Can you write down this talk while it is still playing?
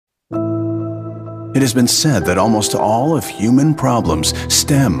It has been said that almost all of human problems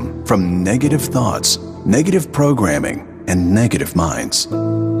stem from negative thoughts, negative programming, and negative minds.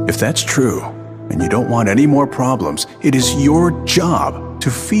 If that's true, and you don't want any more problems, it is your job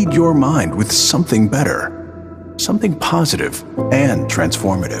to feed your mind with something better, something positive and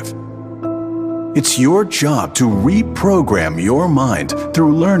transformative. It's your job to reprogram your mind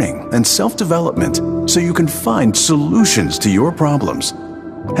through learning and self-development so you can find solutions to your problems.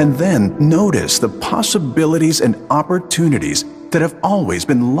 And then notice the possibilities and opportunities that have always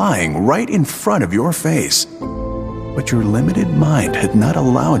been lying right in front of your face, but your limited mind had not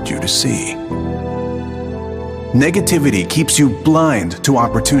allowed you to see. Negativity keeps you blind to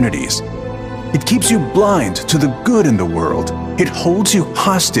opportunities. It keeps you blind to the good in the world. It holds you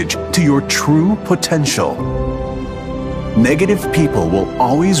hostage to your true potential. Negative people will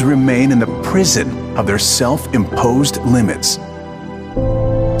always remain in the prison of their self-imposed limits.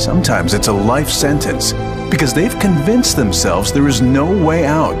 Sometimes it's a life sentence because they've convinced themselves there is no way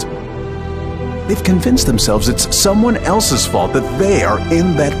out. They've convinced themselves it's someone else's fault that they are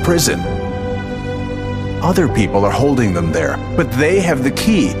in that prison. Other people are holding them there, but they have the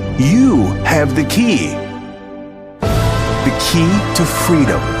key. You have the key. The key to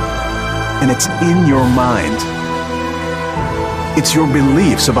freedom. And it's in your mind. It's your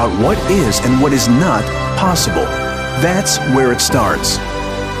beliefs about what is and what is not possible. That's where it starts.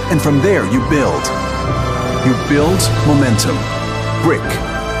 And from there you build. You build momentum, brick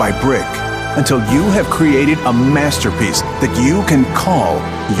by brick, until you have created a masterpiece that you can call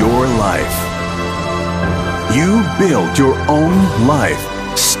your life. You build your own life,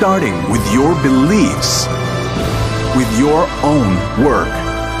 starting with your beliefs, with your own work.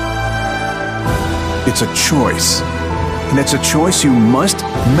 It's a choice, and it's a choice you must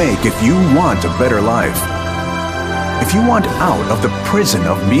make if you want a better life. If you want out of the prison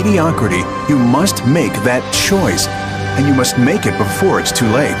of mediocrity, you must make that choice, and you must make it before it's too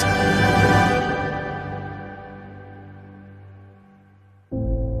late.